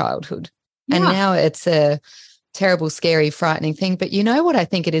experiences of childhood. Yeah. And now it's a terrible, scary, frightening thing. But you know what I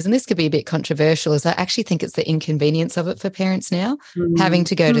think it is, and this could be a bit controversial, is I actually think it's the inconvenience of it for parents now, having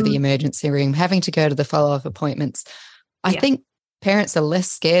to go to the emergency room, having to go to the follow-up appointments. I think parents are less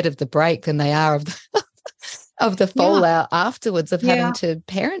scared of the break than they are of the fallout afterwards of having to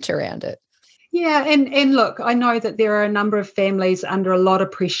parent around it. Yeah, and look, I know that there are a number of families under a lot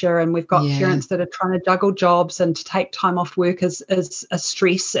of pressure, and we've got parents that are trying to juggle jobs, and to take time off work is a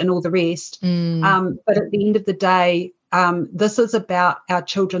stress and all the rest. But at the end of the day, this is about our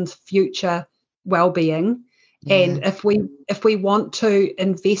children's future well-being. And if we want to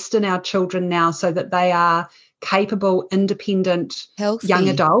invest in our children now so that they are capable, independent, young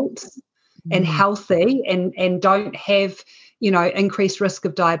adults and healthy and don't have, increased risk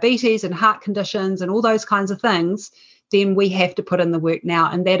of diabetes and heart conditions and all those kinds of things, then we have to put in the work now.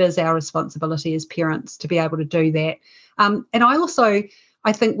 And that is our responsibility as parents to be able to do that. And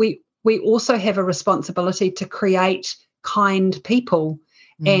I think we also have a responsibility to create kind people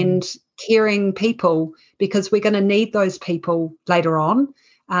and caring people, because we're going to need those people later on.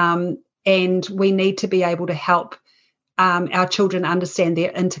 And we need to be able to help our children understand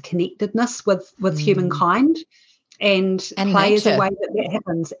their interconnectedness with humankind. And play is a way that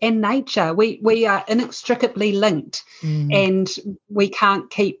happens. And nature. We are inextricably linked, and we can't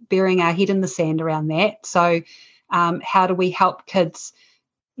keep burying our head in the sand around that. So how do we help kids,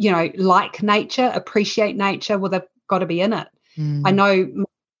 like nature, appreciate nature? Well, they've got to be in it. I know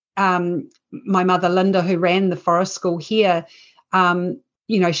my mother, Linda, who ran the forest school here,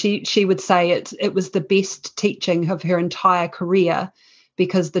 she would say it was the best teaching of her entire career,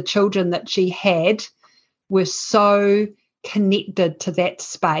 because the children that she had were so connected to that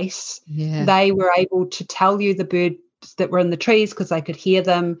space. They were able to tell you the birds that were in the trees because they could hear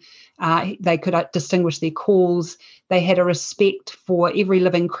them. They could distinguish their calls. They had a respect for every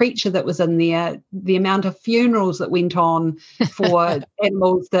living creature that was in there. The amount of funerals that went on for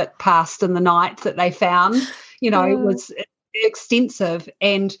animals that passed in the night that they found, was extensive.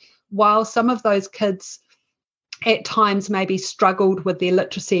 And while some of those kids at times maybe struggled with their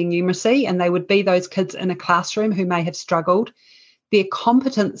literacy and numeracy, and they would be those kids in a classroom who may have struggled, their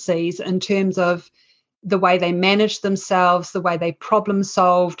competencies in terms of the way they managed themselves, the way they problem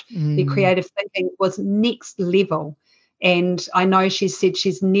solved, their creative thinking was next level. And I know she said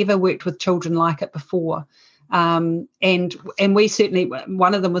she's never worked with children like it before. And we certainly,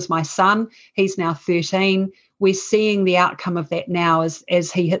 one of them was my son. He's now 13. We're seeing the outcome of that now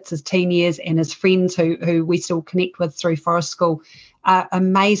as he hits his teen years, and his friends who we still connect with through forest school,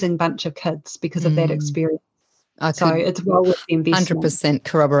 amazing bunch of kids because of that experience. So it's well worth the investment. 100%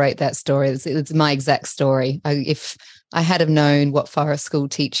 corroborate that story. It's my exact story. If I had have known what forest school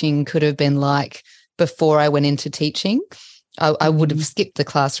teaching could have been like before I went into teaching, I would have skipped the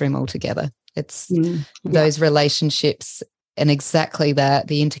classroom altogether. It's those relationships and exactly that,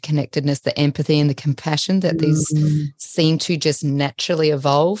 the interconnectedness, the empathy and the compassion that these seem to just naturally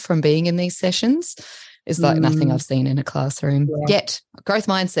evolve from being in these sessions is like nothing I've seen in a classroom yet. Growth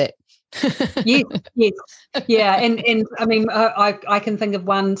mindset. yes. Yeah. And I mean, I can think of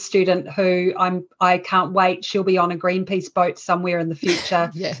one student who I can't wait. She'll be on a Greenpeace boat somewhere in the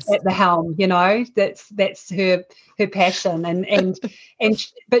future at the helm, that's her passion.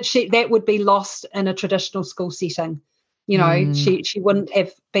 But that would be lost in a traditional school setting. She wouldn't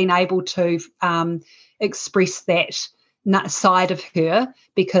have been able to express that side of her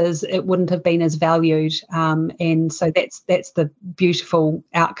because it wouldn't have been as valued. And so that's the beautiful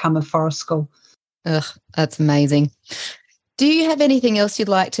outcome of forest school. Ugh, that's amazing. Do you have anything else you'd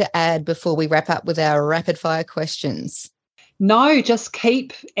like to add before we wrap up with our rapid fire questions? No, just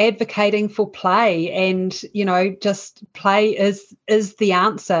keep advocating for play, and just play is the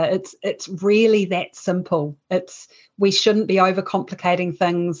answer. It's really that simple. We shouldn't be overcomplicating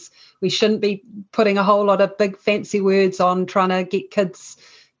things. We shouldn't be putting a whole lot of big fancy words on trying to get kids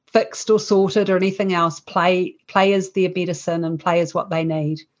fixed or sorted or anything else. Play is their medicine, and play is what they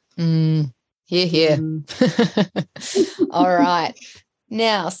need. Hear. All right.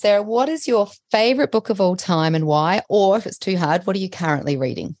 Now, Sarah, what is your favourite book of all time and why? Or if it's too hard, what are you currently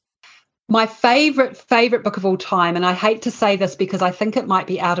reading? My favourite book of all time, and I hate to say this because I think it might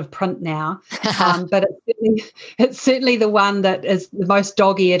be out of print now, but it's certainly the one that is the most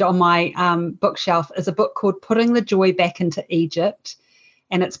dog-eared on my bookshelf, is a book called Putting the Joy Back into Egypt,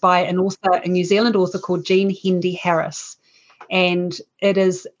 and it's by a New Zealand author called Jean Hendy Harris, and it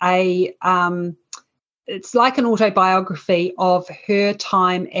is it's like an autobiography of her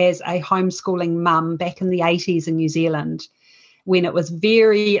time as a homeschooling mum back in the 80s in New Zealand, when it was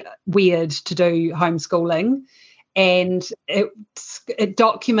very weird to do homeschooling. And it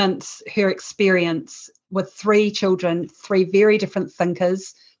documents her experience with 3 children, 3 very different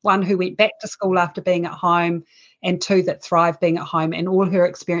thinkers, one who went back to school after being at home and 2 that thrived being at home, and all her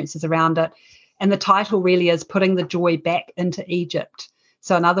experiences around it. And the title really is Putting the Joy Back into Egypt.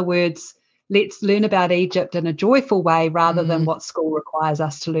 So in other words, let's learn about Egypt in a joyful way rather than what school requires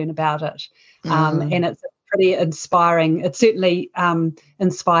us to learn about it. And it's pretty inspiring. It certainly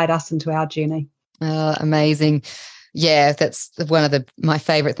inspired us into our journey. Amazing. Yeah, that's one of my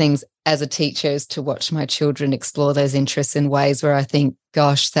favourite things as a teacher is to watch my children explore those interests in ways where I think,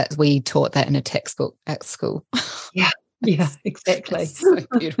 gosh, that we taught that in a textbook at school. Yeah, exactly. It's so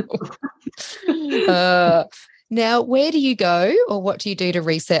beautiful. Now, where do you go or what do you do to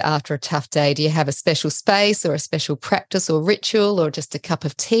reset after a tough day? Do you have a special space or a special practice or ritual or just a cup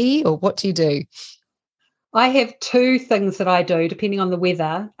of tea, or what do you do? I have two things that I do depending on the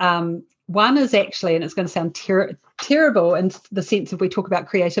weather. One is actually, and it's going to sound terrible in the sense of we talk about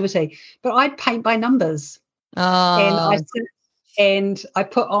creativity, but I paint by numbers. And I sit and I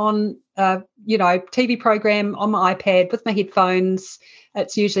put on, TV program on my iPad with my headphones.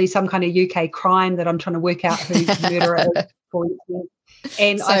 It's usually some kind of UK crime that I'm trying to work out who the murderer is.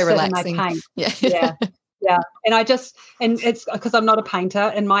 And so I sit relaxing. and I paint. Yeah. And it's because I'm not a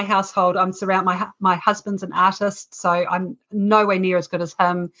painter. In my household, I'm surrounded, my husband's an artist, so I'm nowhere near as good as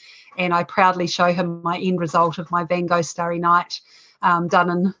him. And I proudly show him my end result of my Van Gogh Starry Night, done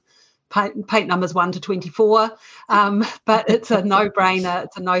in paint numbers 1 to 24. But it's a no-brainer.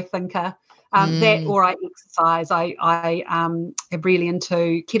 It's a no-thinker. That or I exercise. I am really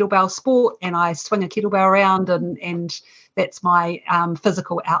into kettlebell sport, and I swing a kettlebell around, and that's my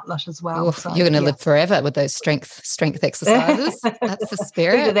physical outlet as well. Oof, so, you're going to live forever with those strength exercises. That's the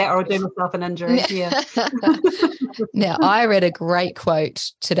spirit. Either that or I'll do myself an injury. Yeah. Now, I read a great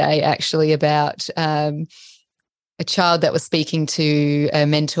quote today actually about a child that was speaking to a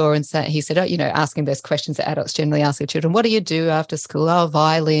mentor, and he said, asking those questions that adults generally ask their children. What do you do after school? Oh,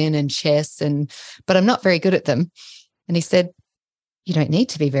 violin and chess, but I'm not very good at them. And he said, you don't need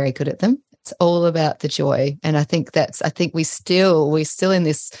to be very good at them. It's all about the joy. And I think we're still in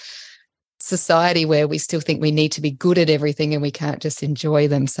this society where we still think we need to be good at everything and we can't just enjoy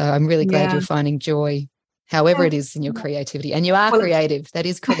them. So I'm really glad you're finding joy, however it is in your creativity. And you are creative. That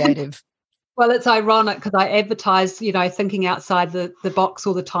is creative. Well, it's ironic because I advertise, thinking outside the box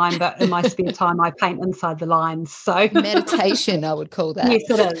all the time, but in my spare time I paint inside the lines. So meditation, I would call that. Yes,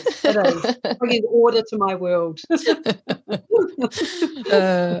 it is. Bringing order to my world.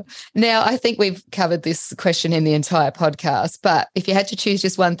 Now, I think we've covered this question in the entire podcast, but if you had to choose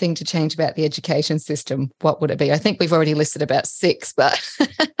just one thing to change about the education system, what would it be? I think we've already listed about 6, but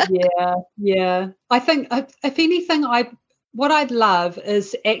Yeah. I think if anything, what I'd love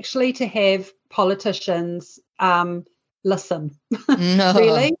is actually to have politicians listen,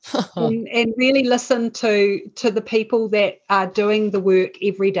 really, and really listen to the people that are doing the work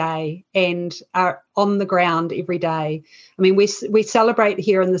every day and are on the ground every day. I mean, we celebrate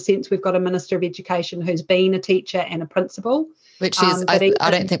here in the sense we've got a Minister of Education who's been a teacher and a principal. Which is, I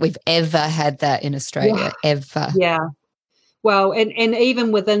don't think we've ever had that in Australia, ever. Yeah. Well, and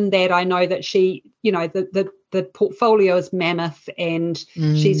even within that, I know that she, the portfolio is mammoth, and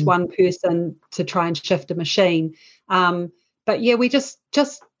she's one person to try and shift a machine. But yeah, we just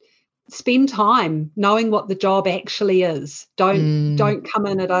spend time knowing what the job actually is. Don't come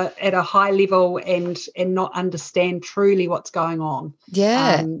in at a high level and not understand truly what's going on.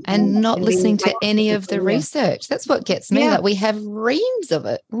 Yeah, and not listening to any of the research. That's what gets me. Like we have reams of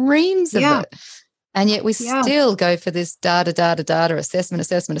it. And yet we still go for this data,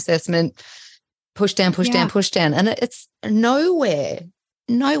 assessment, push down. And it's nowhere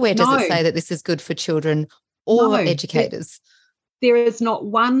does it say that this is good for children or educators. There is not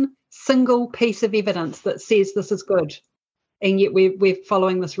one single piece of evidence that says this is good. And yet we're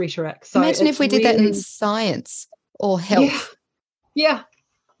following this rhetoric. So imagine if we did that in science or health. Yeah.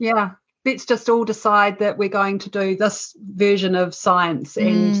 Let's just all decide that we're going to do this version of science,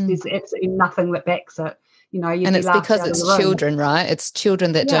 and there's absolutely nothing that backs it. And it's because it's children, right? It's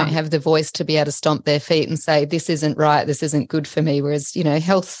children that don't have the voice to be able to stomp their feet and say, this isn't right, this isn't good for me. Whereas,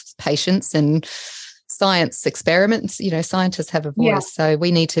 health patients and science experiments, scientists have a voice. Yeah. So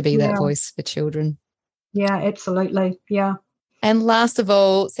we need to be that voice for children. Yeah, absolutely. Yeah. And last of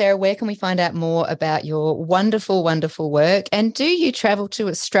all, Sarah, where can we find out more about your wonderful, wonderful work? And do you travel to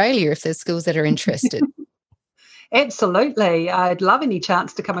Australia if there's schools that are interested? Absolutely. I'd love any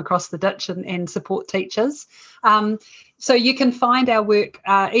chance to come across the ditch and support teachers. So you can find our work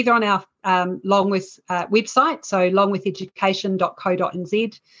either on our Longworth website, so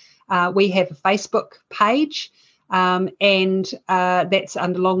longwortheducation.co.nz. We have a Facebook page, and that's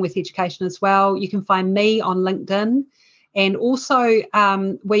under Longworth Education as well. You can find me on LinkedIn. And also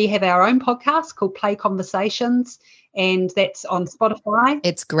we have our own podcast called Play Conversations, and that's on Spotify.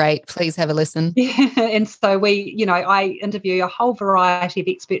 It's great. Please have a listen. Yeah, and so I interview a whole variety of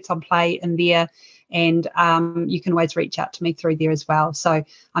experts on play in there, and you can always reach out to me through there as well. So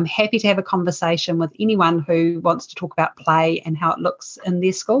I'm happy to have a conversation with anyone who wants to talk about play and how it looks in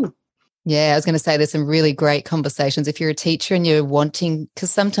their school. Yeah, I was going to say there's some really great conversations. If you're a teacher and you're wanting, because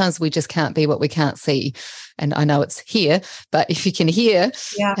sometimes we just can't be what we can't see. And I know it's here, but if you can hear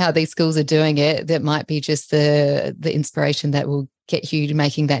how these schools are doing it, that might be just the inspiration that will get you to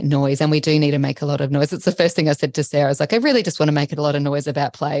making that noise. And we do need to make a lot of noise. It's the first thing I said to Sarah. I was like, I really just want to make a lot of noise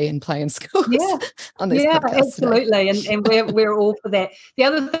about play and play in schools on this podcast absolutely. And we're all for that. The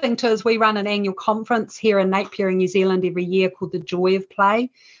other thing too is we run an annual conference here in Napier in New Zealand every year called The Joy of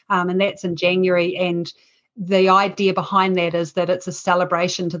Play. And that's in January. And the idea behind that is that it's a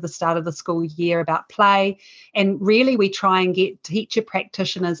celebration to the start of the school year about play. And really we try and get teacher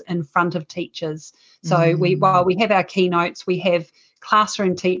practitioners in front of teachers. So while we have our keynotes, we have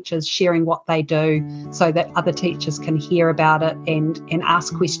classroom teachers sharing what they do so that other teachers can hear about it and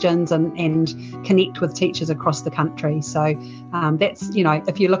ask questions and connect with teachers across the country. So that's,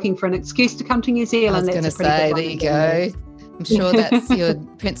 if you're looking for an excuse to come to New Zealand, I was that's a pretty good one. There you go. I'm sure that's your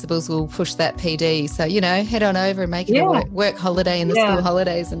principals will push that PD. So, head on over and make it a work holiday in the school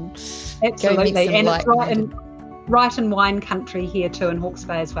holidays and absolutely. Go meet some and it's right in wine country here too in Hawke's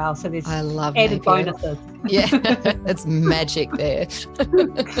Bay as well. So there's added bonuses. Yeah, it's magic there.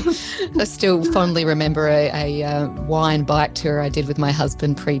 I still fondly remember a wine bike tour I did with my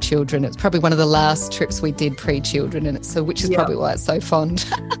husband pre-children. It was probably one of the last trips we did pre-children, and which is probably why it's so fond.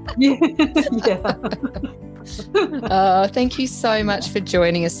 Thank you so much for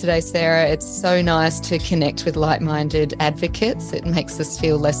joining us today, Sarah. It's so nice to connect with like-minded advocates. It makes us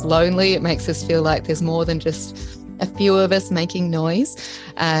feel less lonely. It makes us feel like there's more than just a few of us making noise.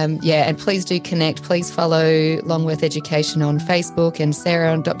 And please do connect. Please follow Longworth Education on Facebook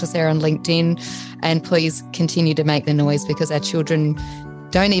and Dr. Sarah on LinkedIn. And please continue to make the noise, because our children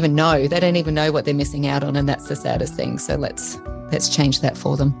don't even know. They don't even know what they're missing out on, and that's the saddest thing. So let's change that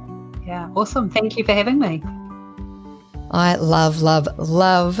for them. Yeah, awesome. Thank you for having me. I love, love,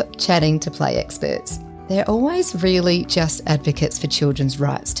 love chatting to play experts. They're always really just advocates for children's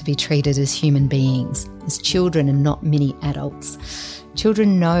rights to be treated as human beings, as children and not mini adults.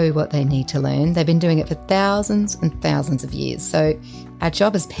 Children know what they need to learn. They've been doing it for thousands and thousands of years. So our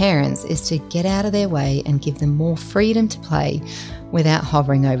job as parents is to get out of their way and give them more freedom to play without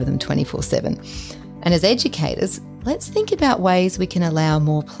hovering over them 24/7. And as educators, let's think about ways we can allow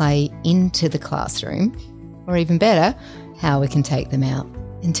more play into the classroom, or even better, how we can take them out.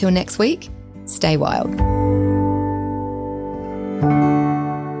 Until next week, stay wild.